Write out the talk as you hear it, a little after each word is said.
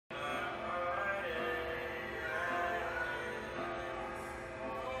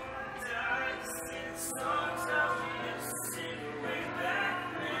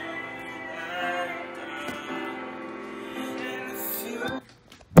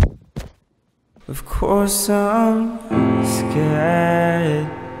Of course I'm scared.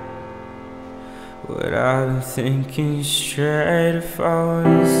 Would I be thinking straight if I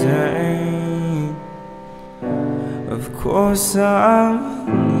was sane? Of course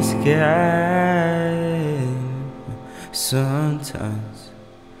I'm scared. Sometimes,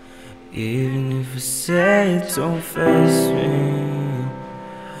 even if I say it don't face me,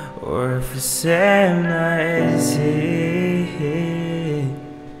 or if I say I'm not easy,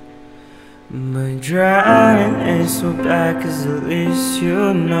 but drowning ain't so bad, 'cause at least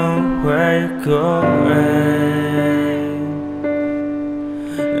you know where you're going.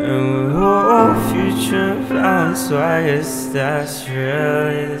 And we're all future bound, so I guess that's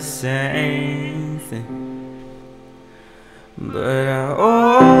really the same thing. But I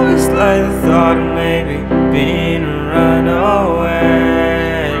always like the thought of maybe being a runaway.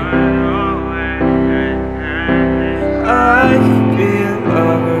 I could be a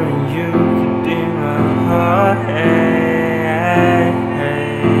lover and you could be my heart.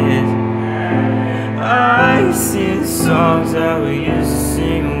 I sing the songs that we used to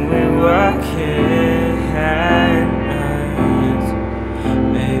sing when we were kids.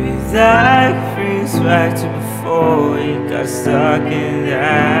 Maybe that brings back to before we got stuck in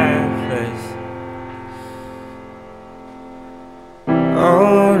that place. I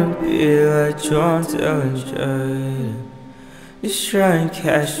wanna be like John Dillinger. Just try and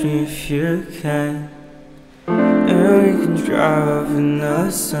catch me if you can, and we can drive off in the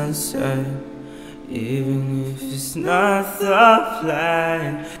sunset, even if it's not the plan.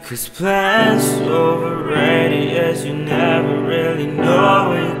 'Cause plans overrated, as you never really know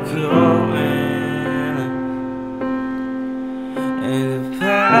where you're going. And the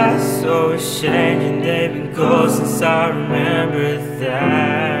past always changing, they've been gone since I remember it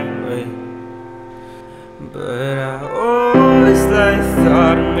that way. But I always like the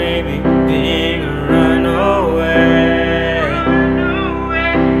thought of maybe being a runaway.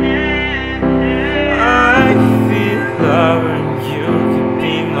 I could be a lover and you could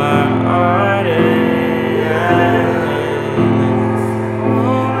be my artist.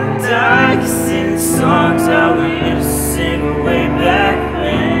 And I could sing the songs that we used to sing way back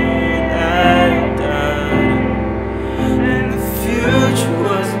when. And the future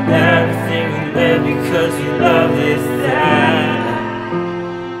wasn't everything we lived, because we loved it that.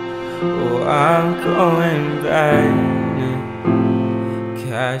 Oh, I'm going back now.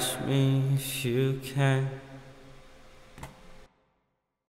 Catch me if you can.